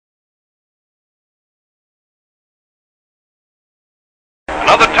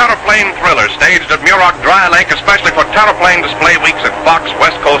Another Terraplane thriller staged at Muroc Dry Lake, especially for Terraplane display weeks at Fox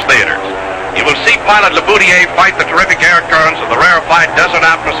West Coast theaters. You will see pilot Laboutier fight the terrific air currents of the rarefied desert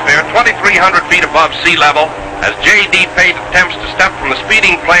atmosphere 2,300 feet above sea level as J.D. Pate attempts to step from the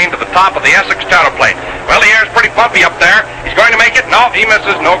speeding plane to the top of the Essex Terraplane. Well, the air's pretty bumpy up there. He's going to make it. No, he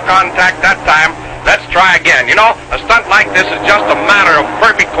misses. No contact that time. Let's try again. You know, a stunt like this is just a matter of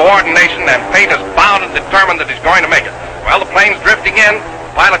perfect coordination, and Pate is bound and determined that he's going to make it. Well, the plane's drifting in.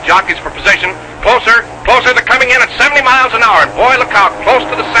 Pilot jockeys for position. Closer, closer. They're coming in at 70 miles an hour. And boy, look how close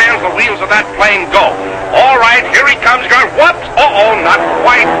to the sands the wheels of that plane go. All right, here he comes. Going, whoops! Uh-oh, not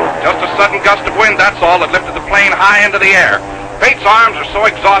quite. Just a sudden gust of wind, that's all, that lifted the plane high into the air. Pate's arms are so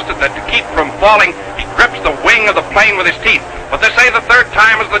exhausted that to keep from falling, he grips the wing of the plane with his teeth. But they say the third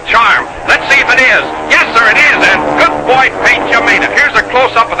time is the charm. Let's see if it is. Yes, sir, it is. And good boy, Pate, you made it. Here's a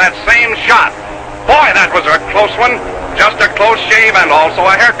close-up of that same shot. Boy, that was a close one. Just a close shave and also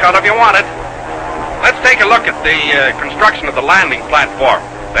a haircut if you want it. Let's take a look at the construction of the landing platform.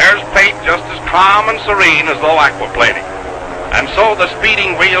 There's Pate just as calm and serene as though aquaplaning. And so the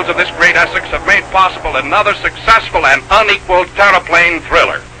speeding wheels of this great Essex have made possible another successful and unequaled Terraplane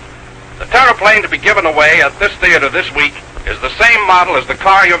thriller. The Terraplane to be given away at this theater this week is the same model as the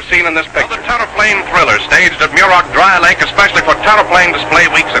car you have seen in this picture. The Terraplane thriller staged at Muroc Dry Lake, especially for Terraplane display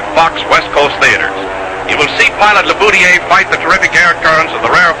weeks at Fox West Coast theaters. You will see pilot Laboutier fight the terrific air currents of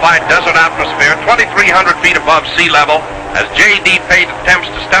the rarefied desert atmosphere 2,300 feet above sea level as J.D. Pate attempts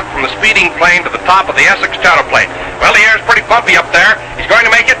to step from the speeding plane to the top of the Essex Terraplane. Well, the air's pretty bumpy up there. He's going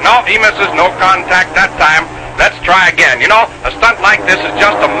to make it. No, he misses. No contact that time. Let's try again. You know, a stunt like this is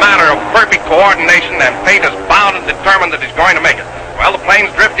just a matter of perfect coordination, and Pate is bound and determined that he's going to make it. Well, the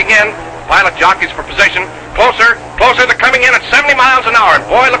plane's drifting in. Pilot jockeys for position. Closer, closer. They're coming in at 70 miles an hour. And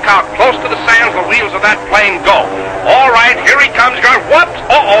boy, look how close to the sands the wheels of that plane go. All right, here he comes. Going, whoops!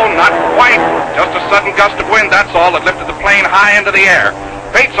 Uh-oh, not quite. Just a sudden gust of wind, that's all, that lifted the plane high into the air.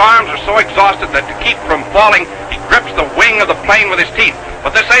 Pate's arms are so exhausted that to keep from falling, he grips the wing of the plane with his teeth.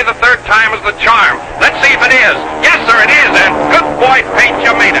 But they say the third time is the charm. Let's see if it is. Yes, sir, it is. And good boy, Pate,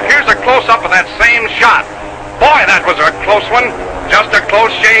 you made it. Here's a close-up of that same shot. Boy, that was a close one. Just a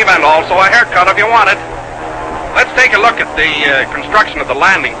close shave and also a haircut if you want it. Let's take a look at the construction of the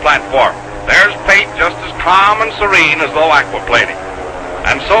landing platform. There's Pate just as calm and serene as though aquaplaning.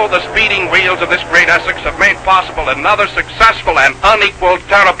 And so the speeding wheels of this great Essex have made possible another successful and unequaled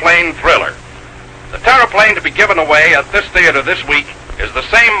Terraplane thriller. The Terraplane to be given away at this theater this week is the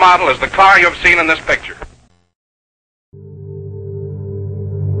same model as the car you have seen in this picture.